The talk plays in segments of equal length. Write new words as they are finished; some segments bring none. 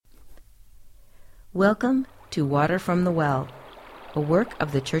Welcome to Water from the Well, a work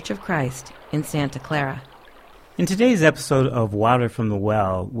of the Church of Christ in Santa Clara. In today's episode of Water from the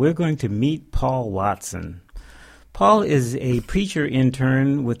Well, we're going to meet Paul Watson. Paul is a preacher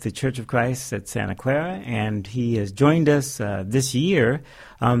intern with the Church of Christ at Santa Clara, and he has joined us this year.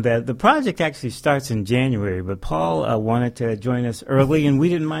 The project actually starts in January, but Paul wanted to join us early, and we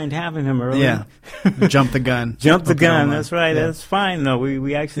didn't mind having him early. Yeah, jump the gun. Jump the gun, that's right. Yeah. That's fine, though.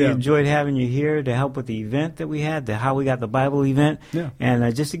 We actually enjoyed having you here to help with the event that we had, the How We Got the Bible event,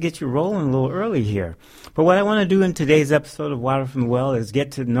 and just to get you rolling a little early here. But what I want to do in today's episode of Water from the Well is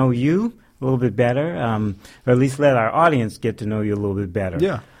get to know you a little bit better, or at least let our audience get to know you a little bit better.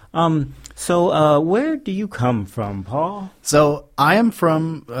 Yeah. So where do you come from, Paul? So I am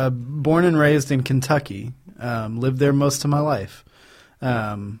from, born and raised in Kentucky. Lived there most of my life.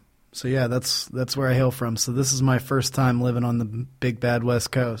 So yeah, that's where I hail from. So this is my first time living on the big bad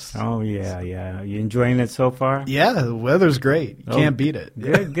West Coast. Oh yeah. You enjoying it so far? Yeah, the weather's great. You can't beat it.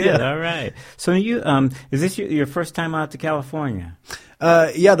 Good. Yeah. All right. So you is this your first time out to California?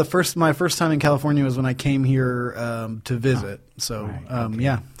 Yeah, my first time in California was when I came here to visit. So okay.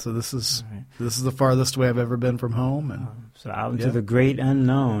 yeah, so this is the farthest way I've ever been from home, and so out into the great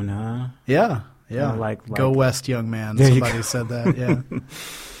unknown, huh? Yeah. Like Go west, young man. There Somebody said that. Yeah.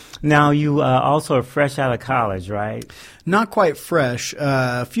 Now you also are fresh out of college, right? Not quite fresh.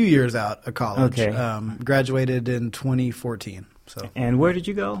 A few years out of college. Okay. Graduated in 2014. So. And where did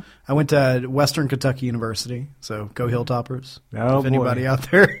you go? I went to Western Kentucky University. So go Hilltoppers. Oh, if anybody out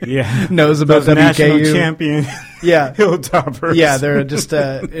there knows about those WKU. national champion Hilltoppers. Yeah, they're just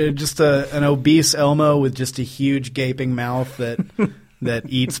an obese Elmo with just a huge gaping mouth that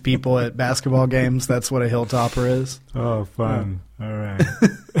eats people at basketball games. That's what a Hilltopper is. Oh, fun. All right.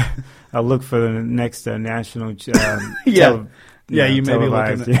 I'll look for the next national you may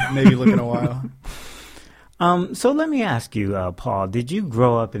be looking a while. So let me ask you, Paul, did you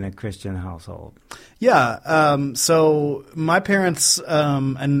grow up in a Christian household? Yeah. So my parents,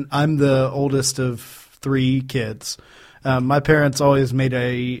 and I'm the oldest of three kids. My parents always made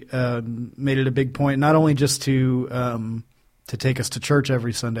it a big point, not only just to take us to church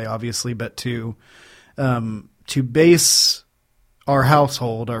every Sunday, obviously, but to base our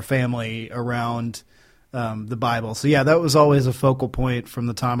household, our family, around the Bible. So yeah, that was always a focal point from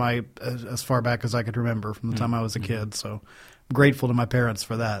the time as far back as I could remember, from the time I was a kid. So I'm grateful to my parents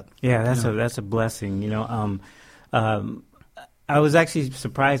for that. Yeah, that's a blessing. I was actually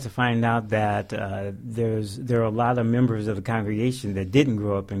surprised to find out that there are a lot of members of the congregation that didn't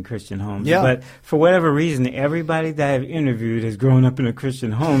grow up in Christian homes. Yeah. But for whatever reason, everybody that I've interviewed has grown up in a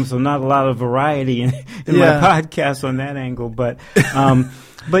Christian home, so not a lot of variety in my podcast on that angle. But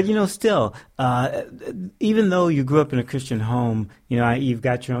still, even though you grew up in a Christian home, you've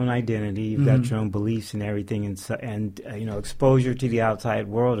got your own identity, you've got your own beliefs and everything, and exposure to the outside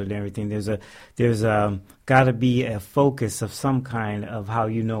world and everything. There's got to be a focus of some kind of how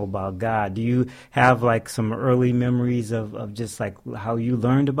you know about God. Do you have like some early memories of just like how you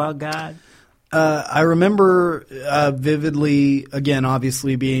learned about God? I remember vividly, again,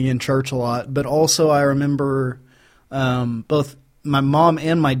 obviously being in church a lot, but also I remember both my mom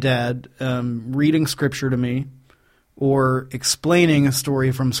and my dad reading Scripture to me or explaining a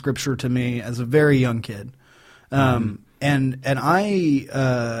story from Scripture to me as a very young kid. And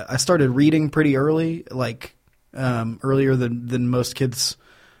I started reading pretty early, like earlier than most kids.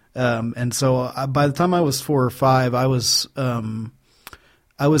 And so by the time I was 4 or 5, I was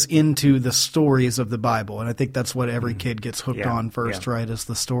into the stories of the Bible, and I think that's what every kid gets hooked on first, right? Is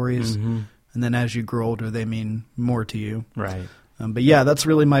the stories, and then as you grow older, they mean more to you, right? But yeah, that's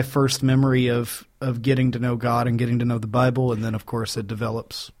really my first memory of getting to know God and getting to know the Bible, and then of course it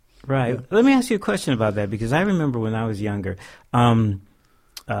develops. Right. Yeah. Let me ask you a question about that, because I remember when I was younger, I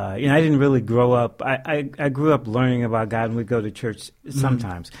didn't really grow up. I grew up learning about God, and we'd go to church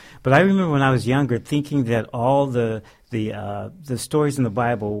sometimes. But I remember when I was younger thinking that all the stories in the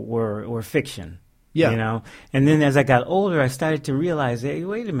Bible were fiction. Yeah. And then as I got older, I started to realize, hey,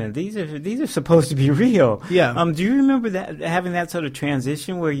 wait a minute, these are supposed to be real. Yeah. Do you remember having that sort of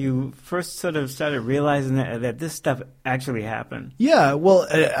transition where you first sort of started realizing that this stuff actually happened? Yeah. Well,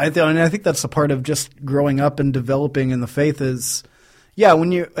 I think that's a part of just growing up and developing in the faith is,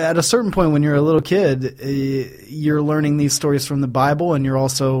 when you're at a certain point when you're a little kid, you're learning these stories from the Bible, and you're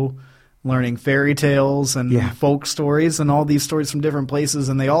also learning fairy tales and folk stories and all these stories from different places,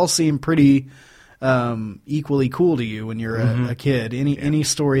 and they all seem pretty equally cool to you when you're a kid. Any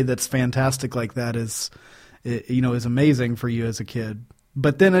story that's fantastic like that is amazing for you as a kid.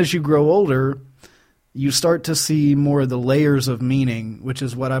 But then as you grow older, you start to see more of the layers of meaning, which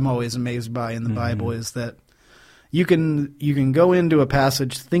is what I'm always amazed by in the Bible, is that you can go into a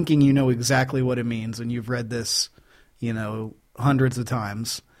passage thinking you know exactly what it means, and you've read this, hundreds of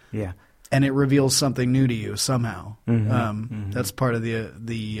times. Yeah. And it reveals something new to you somehow. That's part of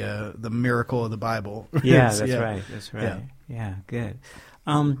the miracle of the Bible. Yeah, that's right. That's right. Yeah, good.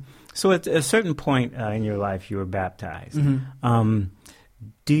 So at a certain point in your life, you were baptized.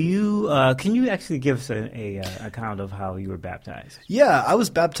 Do you? Can you actually give us a account of how you were baptized? Yeah, I was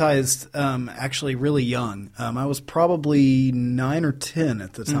baptized actually really young. I was probably 9 or 10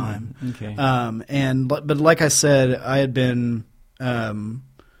 at the time. Okay. But like I said, I had been, I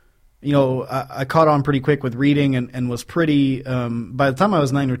caught on pretty quick with reading and was pretty. By the time I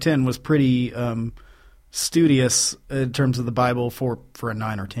was 9 or 10, was pretty studious in terms of the Bible for a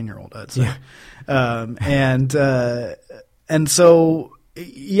 9 or 10-year-old, I'd say. Yeah. And so.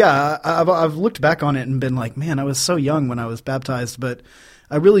 Yeah, I've looked back on it and been like, man, I was so young when I was baptized, but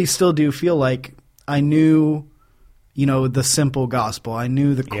I really still do feel like I knew, the simple gospel. I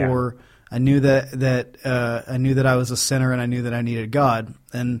knew the core. I knew that I was a sinner, and I knew that I needed God.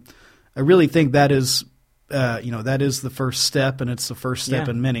 And I really think that is, that is the first step, and it's the first step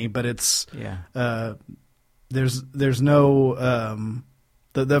in many. But it's there's no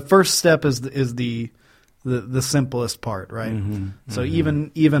the first step is the simplest part, right? So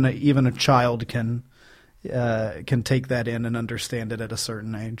even a child can take that in and understand it at a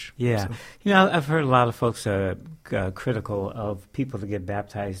certain age. Yeah, so. I've heard a lot of folks critical of people to get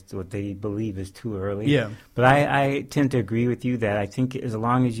baptized what they believe is too early. Yeah, but I tend to agree with you that I think as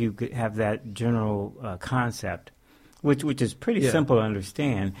long as you have that general concept, which is pretty simple to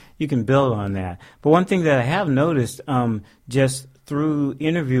understand, you can build on that. But one thing that I have noticed, just through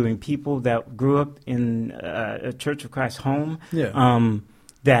interviewing people that grew up in a Church of Christ home,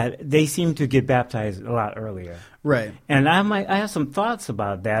 that they seem to get baptized a lot earlier. Right. And I have some thoughts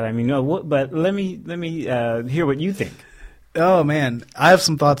about that. I mean, but let me hear what you think. Oh man, I have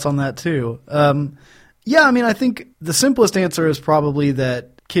some thoughts on that too. I think the simplest answer is probably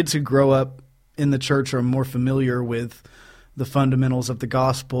that kids who grow up in the church are more familiar with the fundamentals of the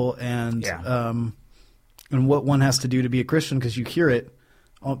gospel and what one has to do to be a Christian, because you hear it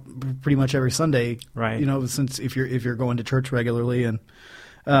pretty much every Sunday, right? Since if you're going to church regularly, and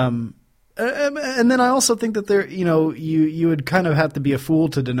then I also think that there, you would kind of have to be a fool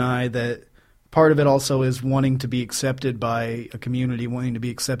to deny that part of it also is wanting to be accepted by a community, wanting to be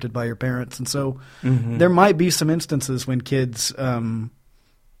accepted by your parents, and so there might be some instances when kids, become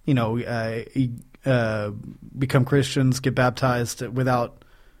Christians, get baptized without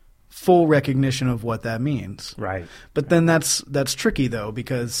full recognition of what that means. Right. But then that's tricky though,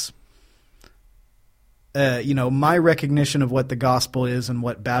 because my recognition of what the gospel is and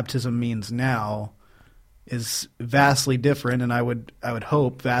what baptism means now is vastly different, and I would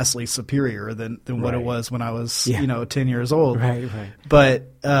hope vastly superior than what it was when I was 10 years old. Right.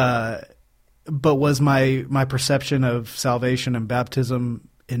 But was my perception of salvation and baptism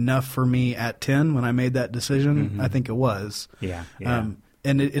enough for me at 10 when I made that decision? I think it was. Yeah.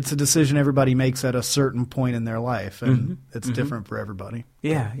 And it's a decision everybody makes at a certain point in their life, and it's different for everybody.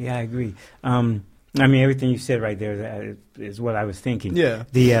 Yeah, I agree. Everything you said right there is what I was thinking.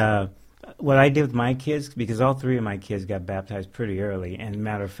 Yeah. What I did with my kids, because all three of my kids got baptized pretty early, and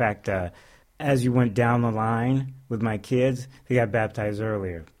matter of fact, as you went down the line with my kids, they got baptized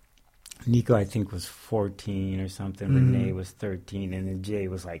earlier. Nico, I think, was 14 or something. Renee was 13, and then Jay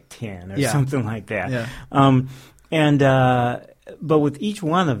was like 10 or something like that. Yeah. But with each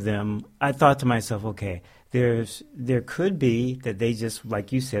one of them, I thought to myself, okay, there could be that they just,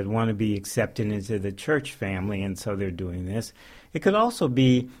 like you said, want to be accepted into the church family, and so they're doing this. It could also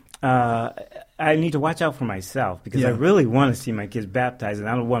be I need to watch out for myself, because I really want to see my kids baptized, and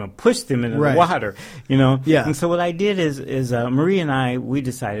I don't want to push them into the water, Yeah. And so what I did is Marie and I, we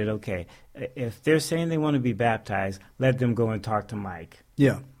decided, okay, if they're saying they want to be baptized, let them go and talk to Mike.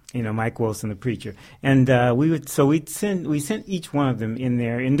 Yeah. Mike Wilson, the preacher, and we sent each one of them in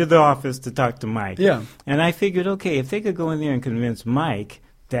there into the office to talk to Mike. Yeah. And I figured, okay, if they could go in there and convince Mike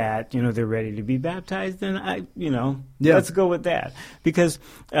that they're ready to be baptized, then let's go with that, because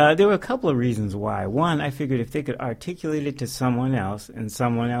there were a couple of reasons why. One, I figured if they could articulate it to someone else, and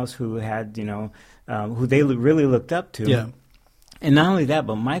someone else who had who they really looked up to. Yeah. And not only that,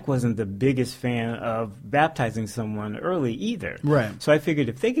 but Mike wasn't the biggest fan of baptizing someone early either. Right. So I figured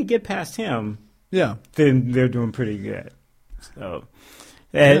if they could get past him, then they're doing pretty good. So,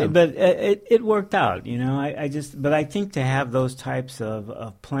 but it worked out. But I think to have those types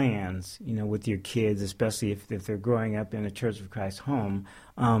of plans, with your kids, especially if they're growing up in a Church of Christ home,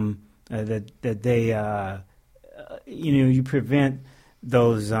 that they you prevent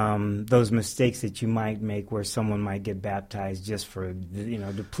those mistakes that you might make where someone might get baptized just for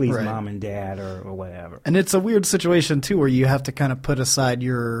to please Right. mom and dad or whatever. And it's a weird situation too, where you have to kind of put aside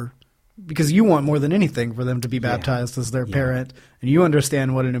because you want more than anything for them to be baptized as their parent, and you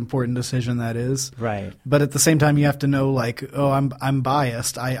understand what an important decision that is. Right. But at the same time, you have to know, like, oh, I'm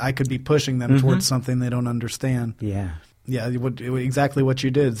biased. I could be pushing them towards something they don't understand. Yeah. Yeah, exactly what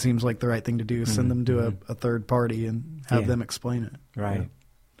you did seems like the right thing to do. Send them to a third party and have them explain it. Right.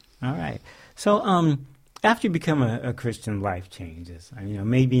 Yeah. All right. So after you become a Christian, life changes.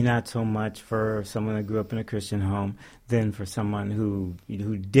 Maybe not so much for someone that grew up in a Christian home than for someone who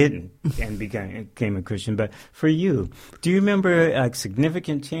didn't and became a Christian. But for you, do you remember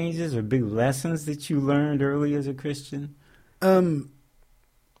significant changes or big lessons that you learned early as a Christian?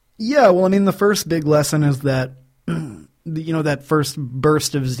 Yeah, well, the first big lesson is that that first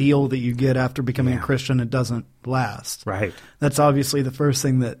burst of zeal that you get after becoming a Christian, it doesn't last. Right. That's obviously the first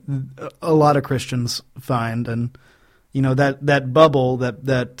thing that a lot of Christians find, and that bubble,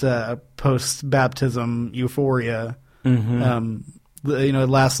 that post baptism euphoria. It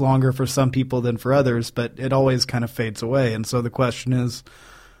lasts longer for some people than for others, but it always kind of fades away. And so the question is,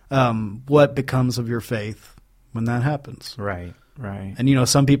 what becomes of your faith when that happens? Right. Right. And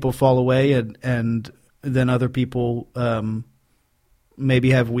some people fall away, and then other people maybe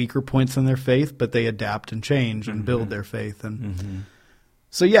have weaker points in their faith, but they adapt and change and build their faith. And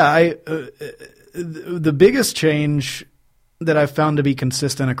so, the biggest change that I've found to be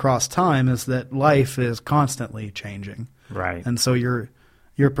consistent across time is that life is constantly changing. Right. And so your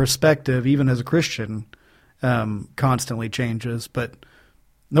perspective, even as a Christian, constantly changes. But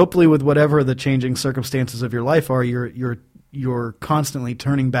hopefully, with whatever the changing circumstances of your life are, you're constantly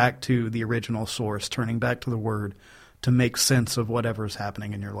turning back to the original source, turning back to the Word to make sense of whatever's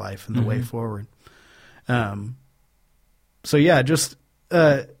happening in your life and the way forward. Just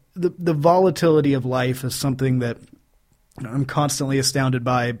the volatility of life is something that I'm constantly astounded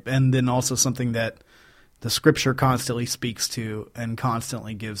by, and then also something that the Scripture constantly speaks to and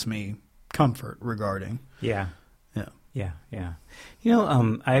constantly gives me comfort regarding. Yeah. Yeah. Yeah, yeah.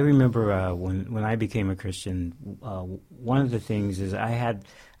 I remember when I became a Christian, one of the things is I had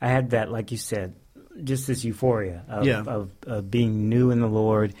that, like you said, just this euphoria of being new in the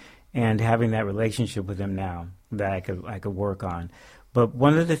Lord and having that relationship with Him now that I could work on. But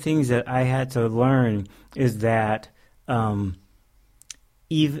one of the things that I had to learn is that, and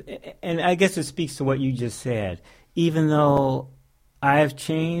I guess it speaks to what you just said, even though I've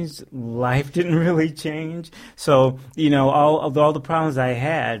changed, life didn't really change. So, all the problems I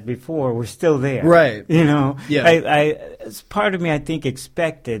had before were still there. Right. I as part of me, I think,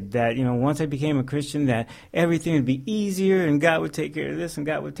 expected that, once I became a Christian, that everything would be easier and God would take care of this and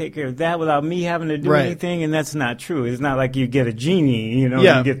God would take care of that without me having to do anything. And that's not true. It's not like you get a genie,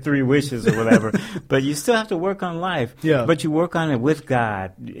 you get 3 wishes or whatever. But you still have to work on life. Yeah. But you work on it with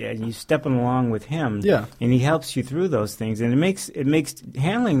God and you stepping along with Him. Yeah. And He helps you through those things. And it makes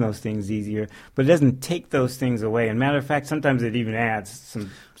handling those things easier, but it doesn't take those things away. And matter of fact, sometimes it even adds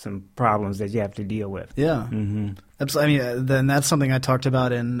some problems that you have to deal with. Yeah. Then that's something I talked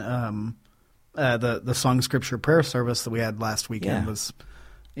about in the Song Scripture Prayer Service that we had last weekend. Was,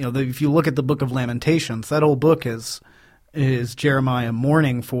 if you look at the Book of Lamentations, that whole book is Jeremiah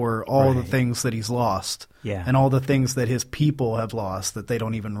mourning for all the things that he's lost, and all the things that his people have lost that they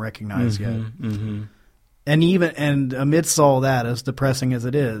don't even recognize yet. And amidst all that, as depressing as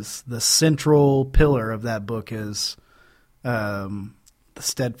it is, the central pillar of that book is the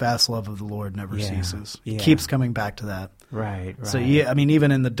steadfast love of the Lord never ceases. It keeps coming back to that. Right. So,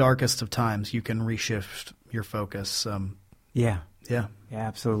 even in the darkest of times, you can reshift your focus. Yeah,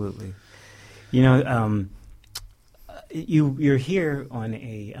 absolutely. You're here on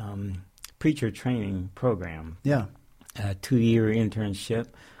a preacher training program. Yeah. A 2-year internship.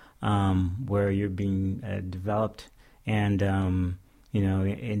 Where you're being developed and,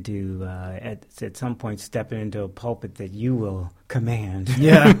 into at some point stepping into a pulpit that you will command.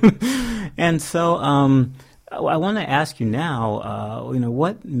 Yeah. And so I want to ask you now,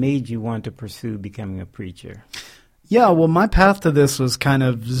 what made you want to pursue becoming a preacher? Yeah, well, my path to this was kind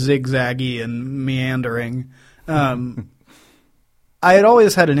of zigzaggy and meandering. I had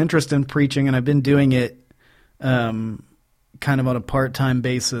always had an interest in preaching, and I've been doing it kind of on a part-time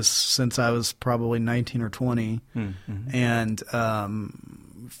basis since I was probably 19 or 20, and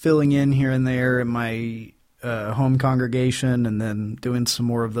filling in here and there in my home congregation, and then doing some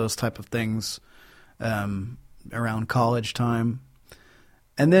more of those type of things around college time.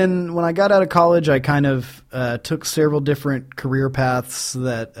 And then when I got out of college, I kind of took several different career paths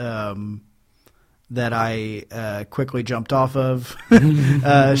that I quickly jumped off of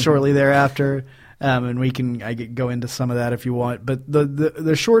shortly thereafter. And I could go into some of that if you want. But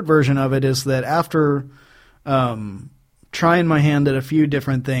the short version of it is that after trying my hand at a few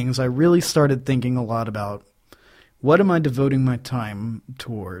different things, I really started thinking a lot about what am I devoting my time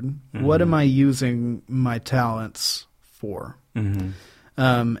toward? Mm-hmm. What am I using my talents for? Mm-hmm.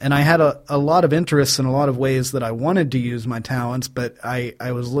 And I had a lot of interests in a lot of ways that I wanted to use my talents, but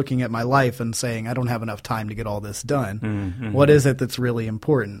I was looking at my life and saying, I don't have enough time to get all this done. Mm-hmm. What is it that's really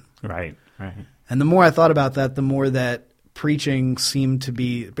important? Right. And the more I thought about that, the more that preaching seemed to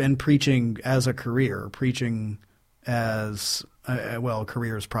be, and preaching as a career, preaching as,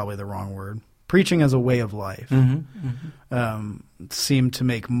 career is probably the wrong word. Preaching as a way of life seemed to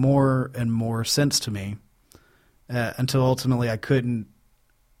make more and more sense to me until ultimately I couldn't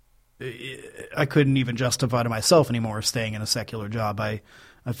even justify to myself anymore staying in a secular job. I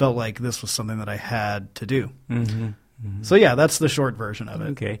felt like this was something that I had to do. Mm-hmm. Mm-hmm. So yeah, that's the short version of it.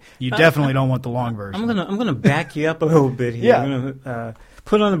 Okay, you definitely don't want the long version. I'm gonna back you up a little bit here. Yeah. I'm gonna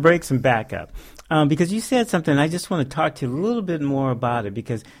put on the brakes and back up because you said something. I just want to talk to you a little bit more about it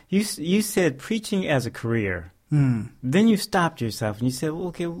because you said preaching as a career. Then you stopped yourself and you said, well,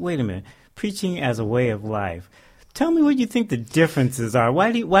 okay, wait a minute, preaching as a way of life. Tell me what you think the differences are.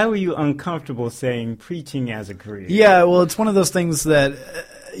 Why were you uncomfortable saying preaching as a career? Yeah, well, it's one of those things that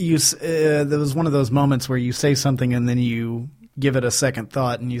there was one of those moments where you say something and then you give it a second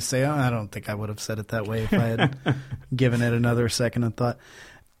thought and you say, oh, I don't think I would have said it that way if I had given it another second of thought.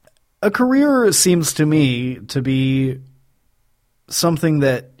 A career seems to me to be something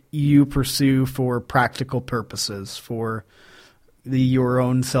that you pursue for practical purposes, for your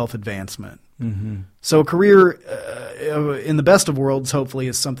own self-advancement. Mm-hmm. So a career, in the best of worlds, hopefully,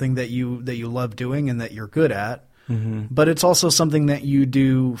 is something that you love doing and that you're good at. Mm-hmm. But it's also something that you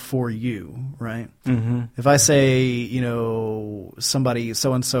do for you, right? Mm-hmm. If I say, somebody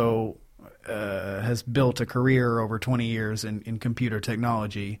so-and-so has built a career over 20 years in computer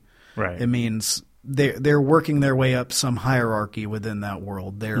technology, right. It means they're working their way up some hierarchy within that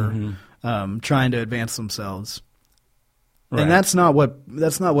world. They're trying to advance themselves. Right. And that's not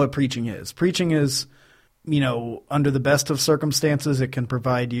what preaching is. Preaching is, under the best of circumstances, it can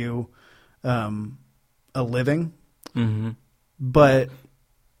provide you a living, but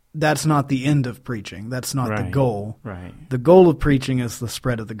that's not the end of preaching. That's not the goal. Right. The goal of preaching is the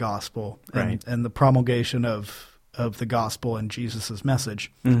spread of the gospel and the promulgation of the gospel and Jesus'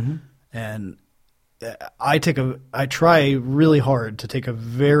 message. Mm-hmm. And I try really hard to take a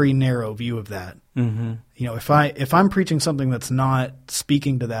very narrow view of that. Mm-hmm. If I'm preaching something that's not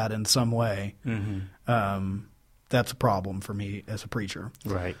speaking to that in some way, that's a problem for me as a preacher.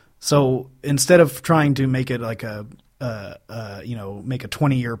 Right. So instead of trying to make it like make a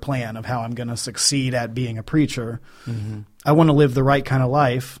 20-year plan of how I'm going to succeed at being a preacher, I want to live the right kind of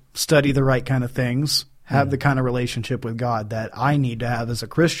life, study the right kind of things, have the kind of relationship with God that I need to have as a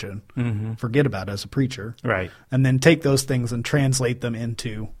Christian, forget about as a preacher, right? And then take those things and translate them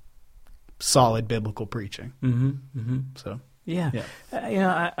into solid biblical preaching. So yeah.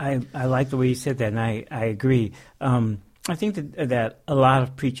 I like the way you said that, and I agree. I think that a lot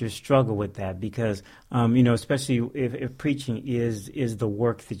of preachers struggle with that because, especially if preaching is the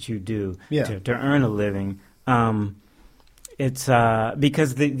work that you do to earn a living. It's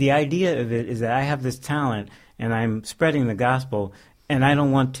because the idea of it is that I have this talent and I'm spreading the gospel, and I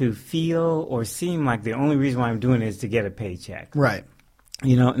don't want to feel or seem like the only reason why I'm doing it is to get a paycheck. Right.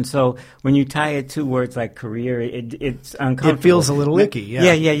 And so when you tie it to words like career, it's uncomfortable. It feels a little icky,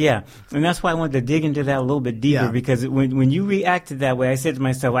 yeah. Yeah. And that's why I wanted to dig into that a little bit deeper because when you reacted that way, I said to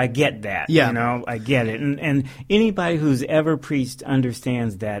myself, I get that. Yeah. I get it. And anybody who's ever preached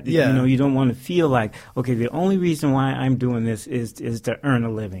understands that. Yeah. You don't want to feel like, okay, the only reason why I'm doing this is to earn a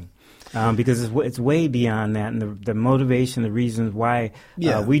living. Because it's way beyond that, and the motivation, the reasons why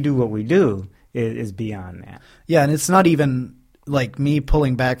we do what we do is beyond that. Yeah, and it's not even like me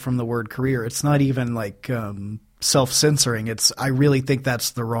pulling back from the word career. It's not even like self-censoring. I really think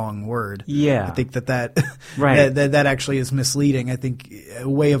that's the wrong word. Yeah. I think that right. that actually is misleading. I think a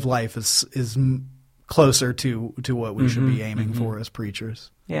way of life is closer to what we should be aiming for as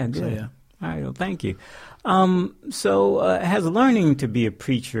preachers. Yeah, good. So, yeah. All right, well, thank you. So has learning to be a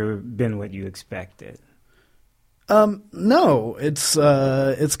preacher been what you expected? No, it's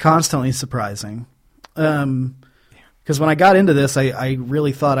constantly surprising. Because when I got into this, I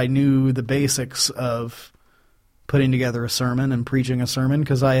really thought I knew the basics of putting together a sermon and preaching a sermon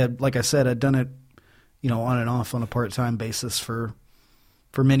because I had, like I said, I'd done it, on and off on a part-time basis for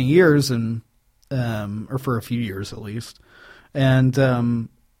for many years, and or for a few years at least. And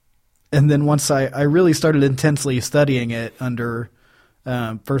then once I really started intensely studying it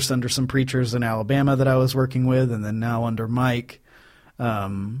first under some preachers in Alabama that I was working with, and then now under Mike,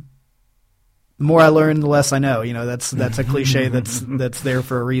 the more I learn, the less I know. That's a cliche that's there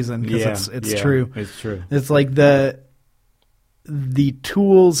for a reason, because it's true. It's true. It's like the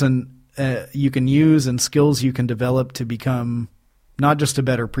tools and you can use and skills you can develop to become not just a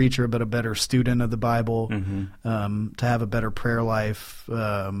better preacher, but a better student of the Bible, to have a better prayer life,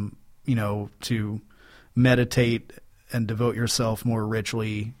 to meditate and devote yourself more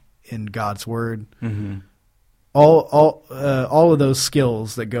richly in God's Word. Mm-hmm. All of those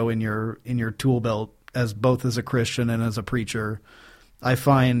skills that go in your tool belt, as both as a Christian and as a preacher, I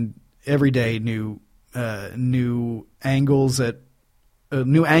find every day new angles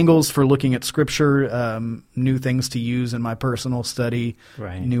for looking at Scripture, new things to use in my personal study,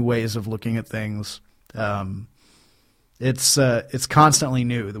 right. New ways of looking at things. It's constantly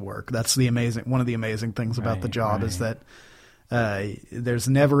new, the work. That's one of the amazing things about the job, is that there's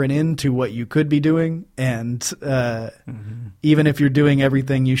never an end to what you could be doing, and even if you're doing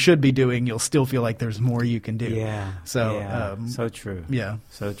everything you should be doing, you'll still feel like there's more you can do. Yeah. So so true. Yeah.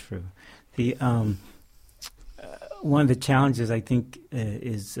 So true. The one of the challenges, I think,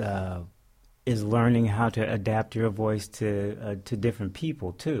 is learning how to adapt your voice to different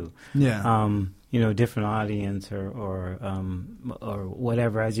people too. Yeah. Different audience or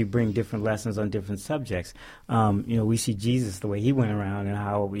whatever, as you bring different lessons on different subjects. We see Jesus, the way he went around, and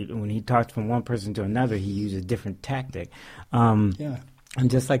how when he talked from one person to another, he used a different tactic. And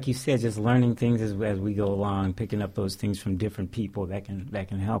just like you said, just learning things as we go along, picking up those things from different people that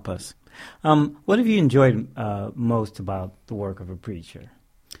can help us. What have you enjoyed most about the work of a preacher?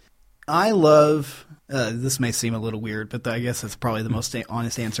 I love, this may seem a little weird, but I guess it's probably the most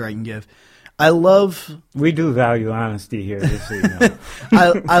honest answer I can give. We do value honesty here, just so you know.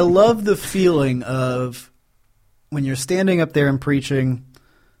 I love the feeling of when you're standing up there and preaching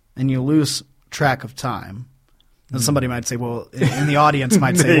and you lose track of time. And somebody might say, well, in the audience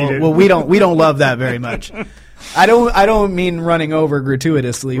might say, well, we don't love that very much. I don't mean running over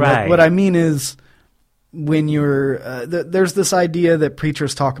gratuitously. Right. What I mean is, when you're there's this idea that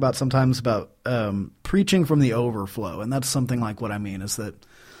preachers talk about sometimes about preaching from the overflow, and that's something like what I mean, is that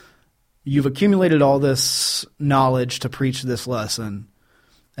you've accumulated all this knowledge to preach this lesson,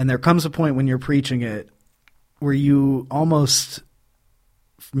 and there comes a point when you're preaching it where you almost,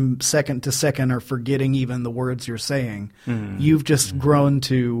 from second to second, are forgetting even the words you're saying. Mm-hmm. You've just grown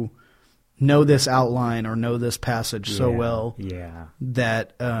to know this outline or know this passage so well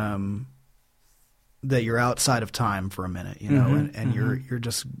that that you're outside of time for a minute, and you're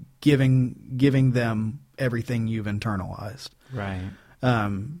just giving them everything you've internalized. Right.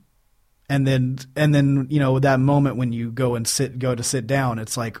 And then that moment when you go to sit down,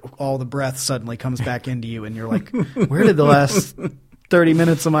 it's like all the breath suddenly comes back into you, and you're like, where did the last 30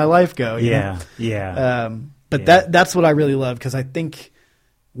 minutes of my life go? But that's what I really love, because I think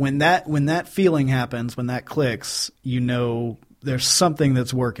when that feeling happens, when that clicks, there's something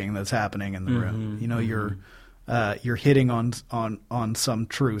that's working, that's happening in the room. You're hitting on some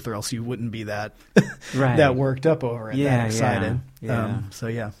truth, or else you wouldn't be that that worked up over it, that excited.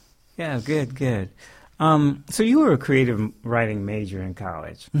 Yeah, good. So you were a creative writing major in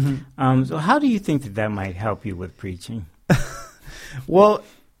college. Mm-hmm. So how do you think that might help you with preaching? Well,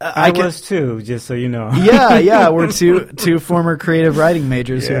 I was too, just so you know. Yeah, we're two former creative writing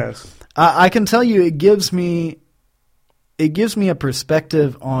majors. Yes. Here. I can tell you, it gives me a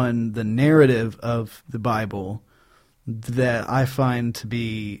perspective on the narrative of the Bible that I find to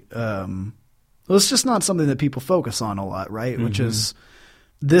be it's just not something that people focus on a lot, right? Mm-hmm. Which is,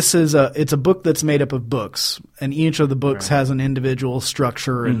 it's a book that's made up of books, and each of the books has an individual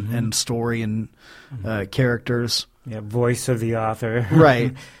structure and story and characters. Yeah, voice of the author.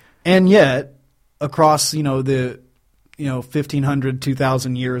 Right. And yet, across, the 1,500,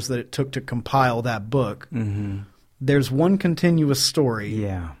 2,000 years that it took to compile that book, there's one continuous story.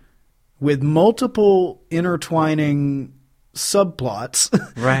 Yeah. With multiple intertwining subplots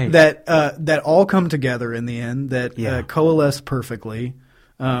right. that all come together in the end, that coalesce perfectly.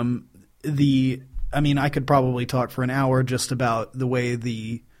 I could probably talk for an hour just about the way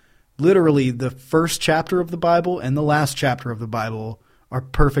literally the first chapter of the Bible and the last chapter of the Bible are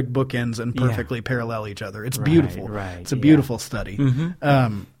perfect bookends and perfectly parallel each other. It's beautiful. Right. It's a beautiful study.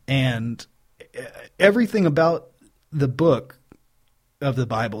 Mm-hmm. And everything about the book of the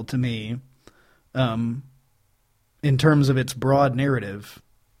Bible, to me, in terms of its broad narrative,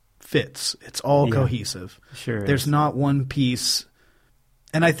 fits. It's all cohesive. Sure. There's not one piece.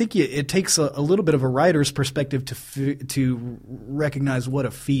 And I think it takes a little bit of a writer's perspective to recognize what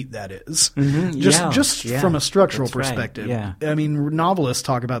a feat that is. Mm-hmm. Just from a structural That's right. perspective. Yeah. I mean, novelists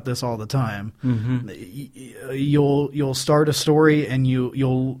talk about this all the time. Mm-hmm. You'll start a story and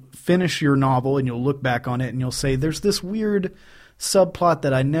you'll finish your novel and you'll look back on it and you'll say, "There's this weird subplot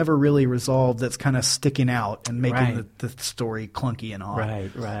that I never really resolved that's kind of sticking out and making the story clunky and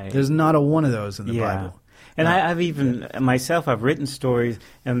odd." Right. There's not a one of those in the Bible. And I've even myself, I've written stories,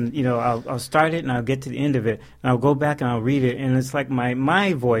 and I'll start it and I'll get to the end of it, and I'll go back and I'll read it, and it's like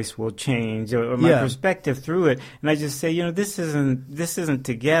my voice will change or my perspective through it, and I just say, this isn't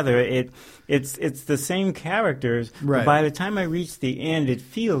together. It's the same characters, but by the time I reach the end, it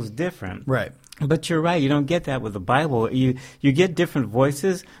feels different. Right. But you're right. You don't get that with the Bible. You get different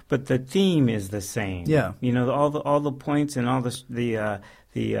voices, but the theme is the same. Yeah. All the points and all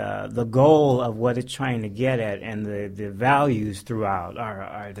the goal of what it's trying to get at and the values throughout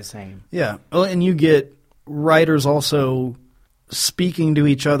are the same. Yeah. Well, and you get writers also speaking to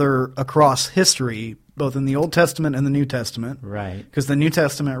each other across history, both in the Old Testament and the New Testament. Right. Because the New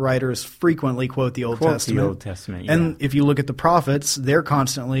Testament writers frequently quote the Old Testament. The Old Testament, yeah. And if you look at the prophets, they're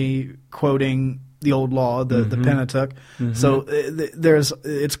constantly quoting the Old Law, the Pentateuch. Mm-hmm. So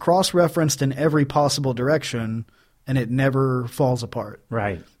it's cross-referenced in every possible direction, and it never falls apart.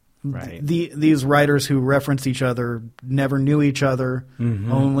 Right. These writers who reference each other never knew each other,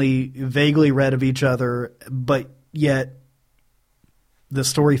 only vaguely read of each other, but yet the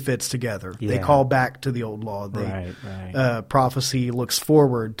story fits together. Yeah. They call back to the Old Law. Prophecy looks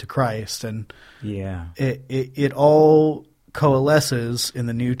forward to Christ, and it all coalesces in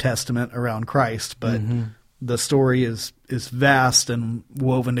the New Testament around Christ, but the story is vast and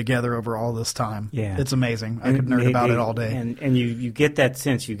woven together over all this time. Yeah. It's amazing. I could nerd about it all day. And you get that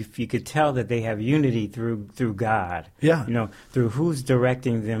sense. You could tell that they have unity through God. Yeah. Through who's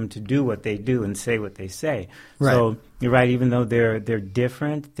directing them to do what they do and say what they say. Right. So you're right. Even though they're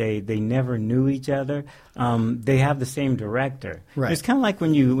different, they never knew each other. They have the same director. Right. It's kind of like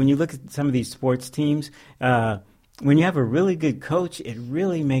when you look at some of these sports teams. When you have a really good coach, it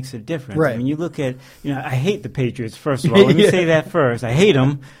really makes a difference. Right. When you look at, I hate the Patriots, first of all. Let me say that first. I hate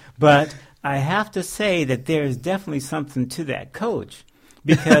them, but I have to say that there's definitely something to that coach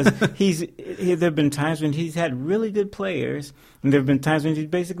because there have been times when he's had really good players, and there have been times when he's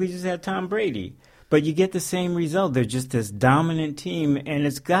basically just had Tom Brady. But you get the same result. They're just this dominant team, and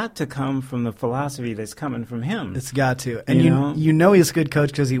it's got to come from the philosophy that's coming from him. It's got to. And you know he's a good coach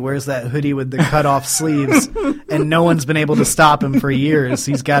because he wears that hoodie with the cut-off sleeves, and no one's been able to stop him for years.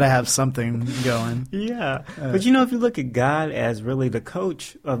 He's got to have something going. Yeah. But, if you look at God as really the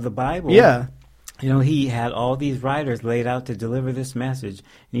coach of the Bible, he had all these writers laid out to deliver this message.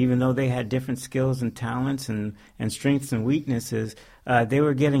 And even though they had different skills and talents and strengths and weaknesses, they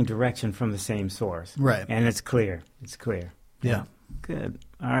were getting direction from the same source. Right. And it's clear. Yeah. Good.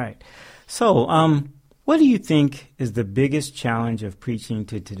 All right. So what do you think is the biggest challenge of preaching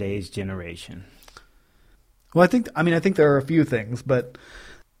to today's generation? Well, I think there are a few things, but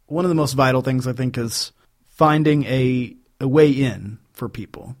one of the most vital things, I think, is finding a way in for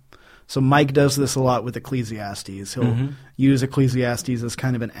people. So Mike does this a lot with Ecclesiastes. He'll use Ecclesiastes as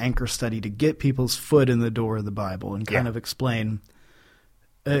kind of an anchor study to get people's foot in the door of the Bible and kind of explain.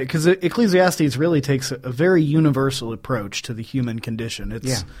 Because Ecclesiastes really takes a very universal approach to the human condition.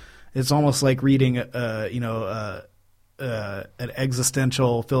 It's almost like reading an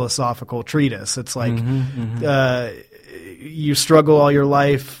existential philosophical treatise. It's like you struggle all your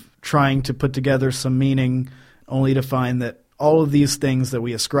life trying to put together some meaning, only to find that all of these things that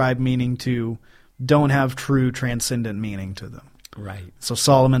we ascribe meaning to don't have true transcendent meaning to them. Right. So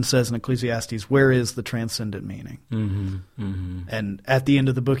Solomon says in Ecclesiastes, where is the transcendent meaning? And at the end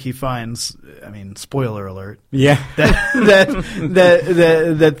of the book he finds, spoiler alert, that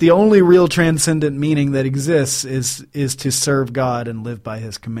the only real transcendent meaning that exists is to serve God and live by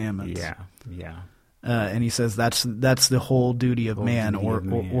his commandments. Yeah. And he says that's the whole duty of man,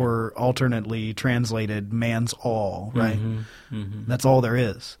 or alternately translated, man's all, right? That's all there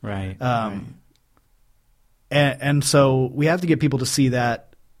is. Right. And so we have to get people to see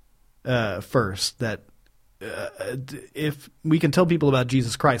that first, that if we can tell people about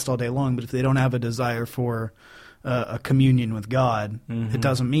Jesus Christ all day long, but if they don't have a desire for a communion with God, it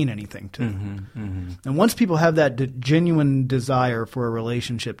doesn't mean anything to them. And once people have that genuine desire for a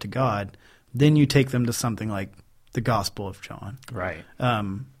relationship to God, then you take them to something like the Gospel of John. Right.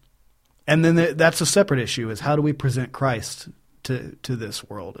 And then that's a separate issue, is how do we present Christ to this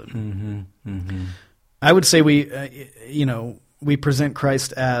world? I would say we present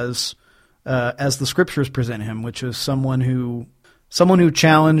Christ as the Scriptures present him, which is someone who someone who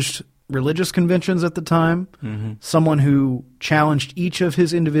challenged religious conventions at the time, someone who challenged each of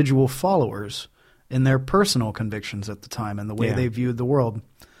his individual followers in their personal convictions at the time and the way they viewed the world.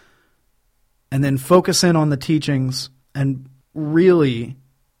 And then focus in on the teachings and really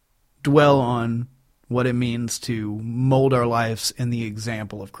dwell on what it means to mold our lives in the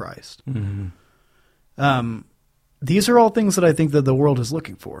example of Christ. These are all things that I think that the world is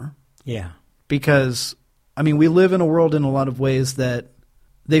looking for. Yeah. Because, I mean, we live in a world in a lot of ways that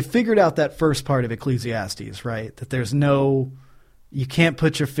they figured out that first part of Ecclesiastes, right? That there's no, you can't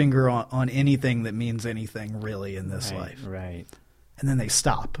put your finger on anything that means anything really in this life. Right. And then they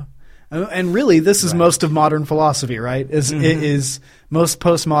stop. And really, this is most of modern philosophy, right? Is most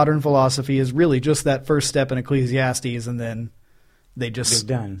postmodern philosophy is really just that first step in Ecclesiastes, and then they just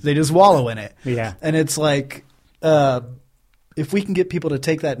wallow in it. Yeah. And it's like, if we can get people to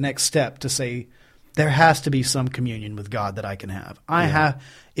take that next step to say, there has to be some communion with God that I can have.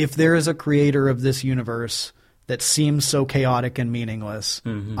 If there is a creator of this universe that seems so chaotic and meaningless,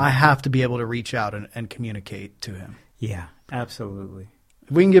 I have to be able to reach out and communicate to him. Yeah, absolutely.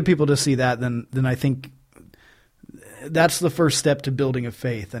 If we can get people to see that, then I think that's the first step to building a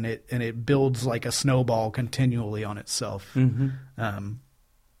faith, and it builds like a snowball continually on itself.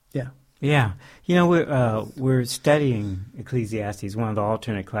 Yeah. You know, we're studying Ecclesiastes, one of the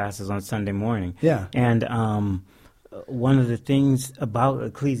alternate classes on Sunday morning. Yeah. And one of the things about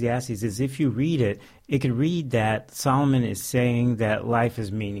Ecclesiastes is if you read it, it could read that Solomon is saying that life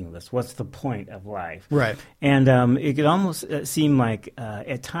is meaningless. What's the point of life? Right. And it could almost seem like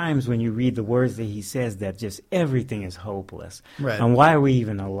at times when you read the words that he says that just everything is hopeless. Right. And why are we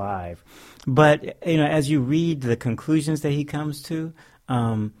even alive? But, you know, as you read the conclusions that he comes to,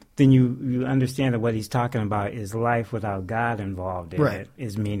 then you understand that what he's talking about is life without God involved in it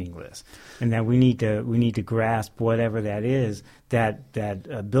is meaningless, and that we need to grasp whatever that is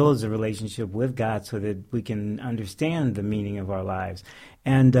that builds a relationship with God so that we can understand the meaning of our lives.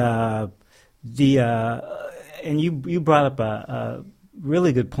 And and you brought up a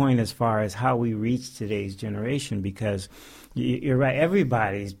really good point as far as how we reach today's generation, because you're right.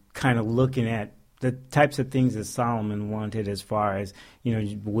 Everybody's kind of looking at the types of things that Solomon wanted as far as, you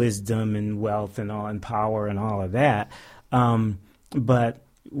know, wisdom and wealth and all and power and all of that. But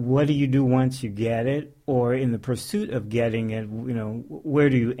what do you do once you get it? Or in the pursuit of getting it, you know, where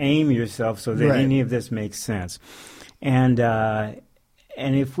do you aim yourself so that any of this makes sense? And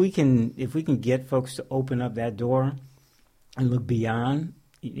if we can get folks to open up that door and look beyond,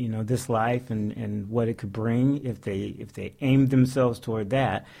 you know, this life and what it could bring, if they aim themselves toward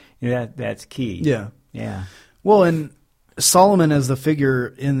that, you know, that's key. Yeah. Well, and Solomon as the figure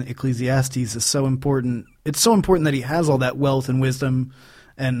in Ecclesiastes is so important. It's so important that he has all that wealth and wisdom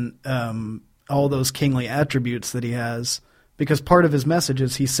and all those kingly attributes that he has, because part of his message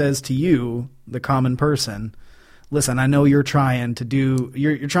is he says to you, the common person, listen, I know you're trying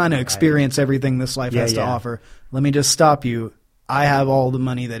to experience everything this life has to offer. Let me just stop you. I have all the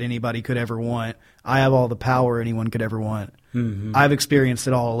money that anybody could ever want. I have all the power anyone could ever want. I've experienced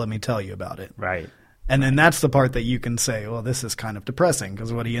it all. Let me tell you about it. Right. And then that's the part that you can say, well, this is kind of depressing,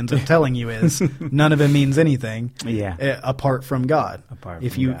 because what he ends up telling you is none of it means anything apart from God.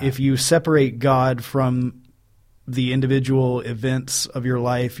 If you separate God from the individual events of your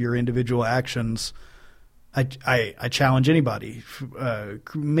life, your individual actions, I challenge anybody,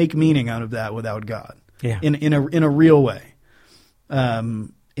 make meaning out of that without God. In a real way.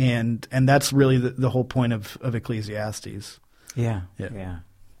 And that's really the whole point of Ecclesiastes. Yeah.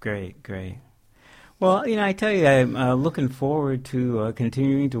 Great. Well, you know, I tell you, I'm looking forward to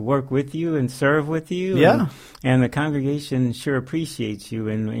continuing to work with you and serve with you. Yeah. And the congregation sure appreciates you,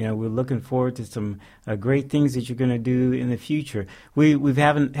 and you know, we're looking forward to some great things that you're going to do in the future. We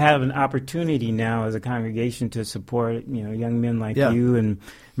haven't had an opportunity now as a congregation to support, you know, young men like you and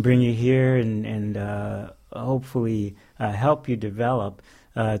bring you here and hopefully help you develop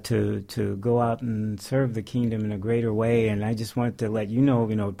to go out and serve the kingdom in a greater way. And I just want to let you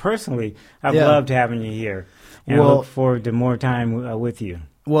know, personally, I've loved having you here, and I look forward to more time with you.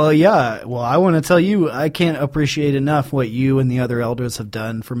 Well, yeah. Well, I want to tell you, I can't appreciate enough what you and the other elders have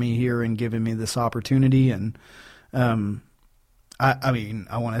done for me here and given me this opportunity. And I mean,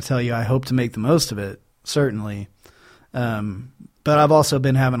 I want to tell you, I hope to make the most of it, certainly. But I've also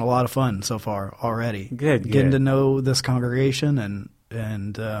been having a lot of fun so far already. Getting to know this congregation and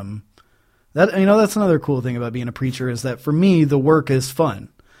that, you know, that's another cool thing about being a preacher, is that for me the work is fun.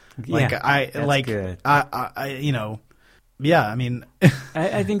 Good. I you know, yeah, I mean,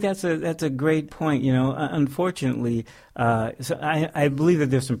 I think that's a great point. Unfortunately, so I believe that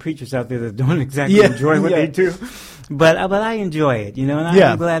there's some preachers out there that don't exactly enjoy what they do, but I enjoy it. And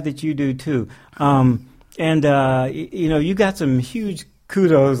I'm glad that you do too. You got some huge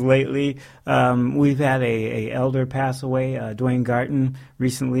kudos lately. We've had a elder pass away, Dwayne Garton,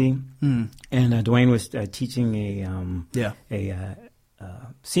 recently, and Dwayne was teaching a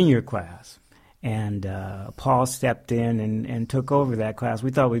senior class. And Paul stepped in and took over that class.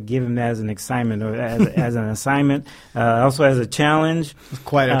 We thought we'd give him that as an assignment, or as an assignment, also as a challenge. It's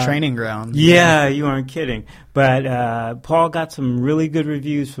quite a training ground. Yeah, you aren't kidding. But Paul got some really good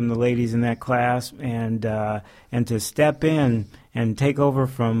reviews from the ladies in that class, and to step in and take over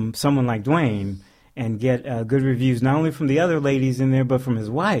from someone like Dwayne and get good reviews, not only from the other ladies in there, but from his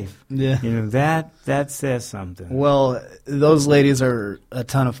wife. Yeah. That says something. Well, those ladies are a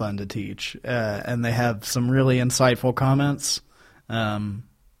ton of fun to teach, and they have some really insightful comments. And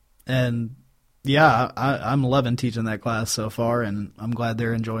yeah, I'm loving teaching that class so far, and I'm glad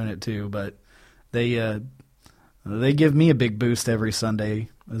they're enjoying it too. But they give me a big boost every Sunday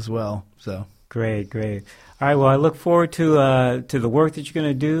as well. So great. All right, well, I look forward to the work that you're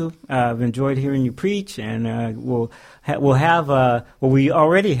going to do. I've enjoyed hearing you preach, and we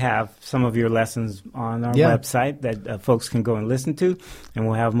already have some of your lessons on our website that folks can go and listen to, and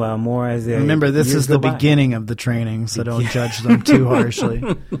we'll have more as they remember. This is the beginning of the training, so don't judge them too harshly.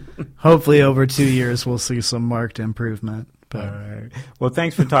 Hopefully, over 2 years, we'll see some marked improvement. All right. Well,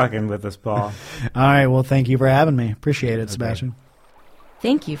 thanks for talking with us, Paul. All right. Well, thank you for having me. Appreciate it, Sebastian.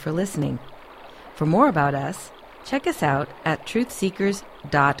 Thank you for listening. For more about us, check us out at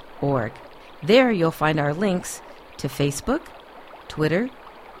truthseekers.org. There you'll find our links to Facebook, Twitter,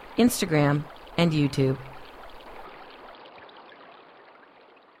 Instagram, and YouTube.